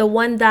 but the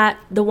ones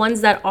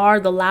that are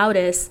the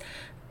loudest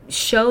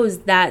shows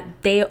that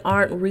they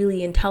aren't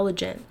really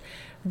intelligent.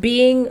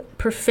 Being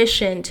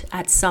proficient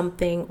at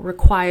something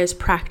requires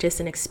practice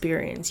and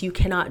experience. You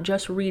cannot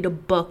just read a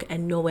book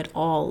and know it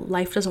all.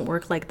 Life doesn't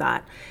work like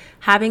that.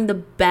 Having the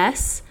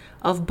best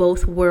of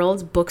both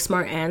worlds, book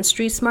smart and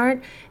street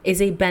smart,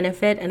 is a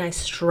benefit, and I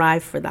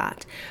strive for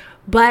that.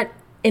 But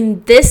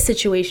in this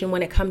situation,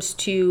 when it comes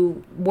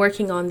to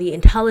working on the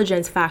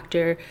intelligence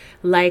factor,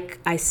 like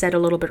I said a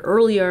little bit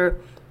earlier,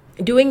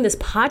 doing this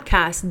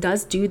podcast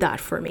does do that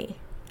for me.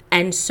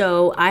 And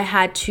so I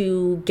had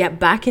to get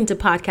back into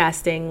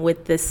podcasting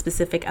with this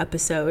specific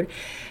episode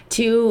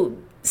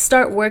to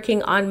start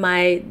working on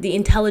the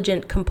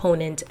intelligent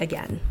component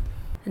again.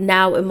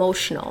 Now,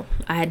 emotional.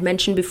 I had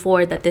mentioned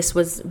before that this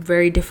was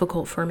very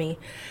difficult for me.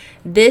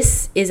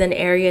 This is an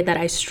area that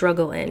I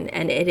struggle in,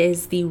 and it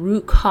is the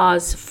root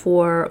cause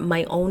for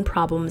my own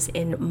problems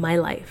in my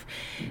life.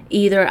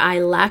 Either I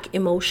lack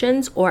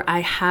emotions or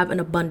I have an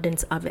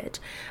abundance of it.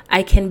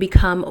 I can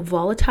become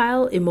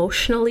volatile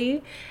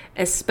emotionally,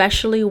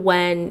 especially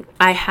when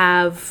I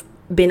have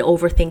been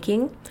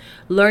overthinking.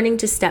 Learning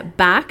to step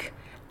back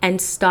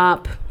and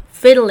stop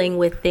fiddling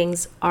with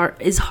things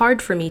is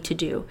hard for me to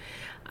do.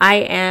 I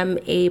am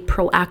a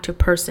proactive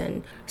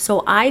person.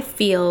 So I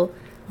feel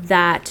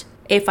that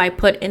if I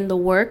put in the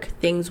work,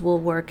 things will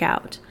work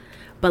out.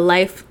 But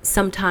life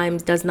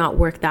sometimes does not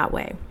work that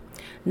way.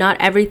 Not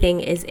everything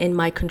is in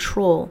my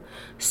control.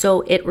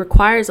 So it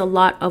requires a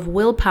lot of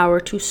willpower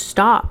to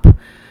stop,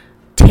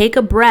 take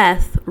a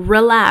breath,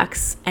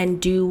 relax,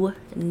 and do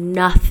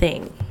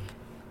nothing.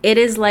 It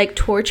is like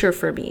torture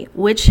for me,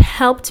 which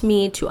helped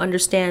me to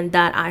understand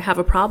that I have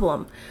a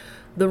problem.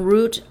 The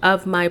root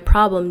of my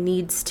problem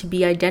needs to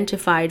be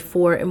identified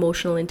for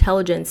emotional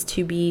intelligence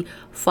to be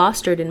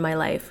fostered in my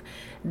life.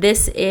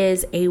 This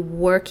is a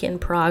work in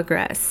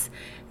progress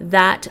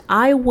that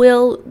I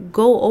will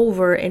go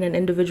over in an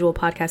individual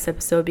podcast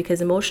episode because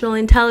emotional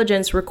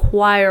intelligence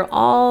require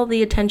all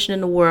the attention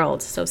in the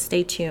world. So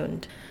stay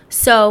tuned.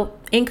 So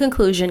in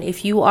conclusion,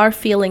 if you are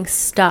feeling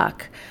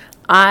stuck,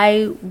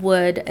 I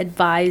would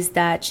advise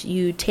that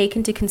you take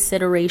into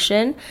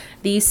consideration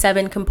these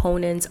 7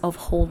 components of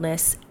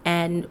wholeness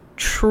and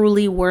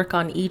truly work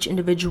on each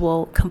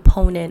individual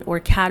component or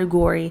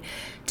category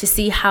to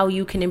see how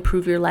you can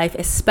improve your life,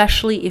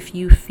 especially if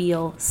you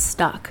feel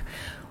stuck.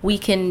 We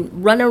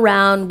can run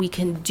around, we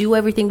can do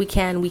everything we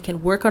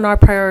can work on our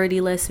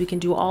priority list, we can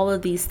do all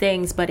of these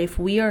things, but if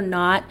we are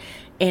not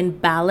in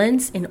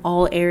balance in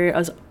all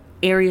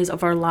areas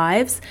of our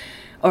lives,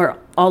 or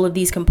all of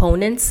these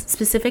components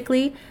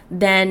specifically,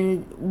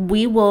 then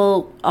we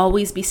will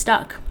always be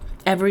stuck.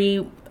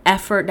 Every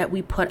effort that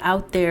we put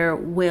out there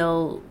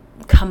will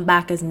come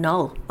back as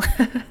null.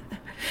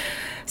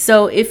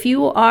 So if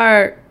you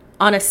are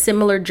on a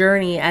similar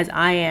journey as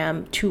I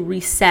am to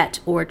reset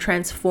or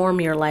transform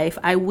your life,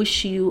 I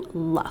wish you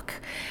luck.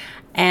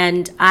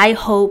 And I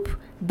hope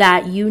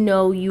that you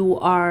know you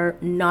are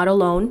not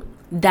alone,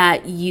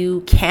 that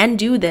you can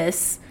do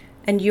this,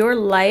 and your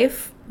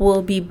life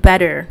will be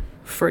better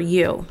for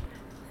you.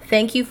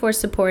 Thank you for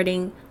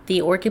supporting the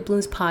Orchid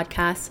Blooms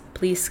podcast.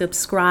 Please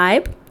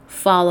subscribe,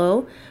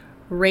 follow,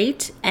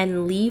 rate,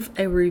 and leave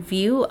a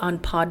review on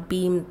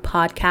Podbean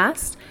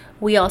Podcast.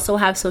 We also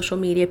have social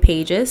media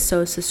pages,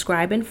 so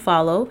subscribe and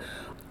follow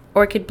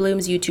Orchid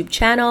Blooms YouTube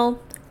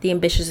channel, The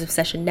Ambitious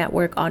Obsession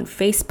Network on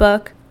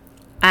Facebook,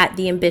 at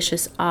The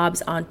Ambitious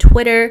Obs on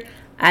Twitter,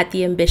 at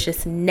The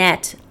Ambitious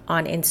Net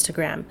on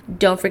Instagram.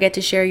 Don't forget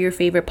to share your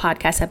favorite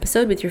podcast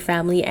episode with your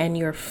family and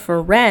your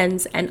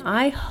friends, and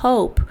I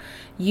hope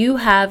you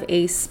have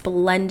a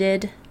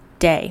splendid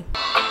day.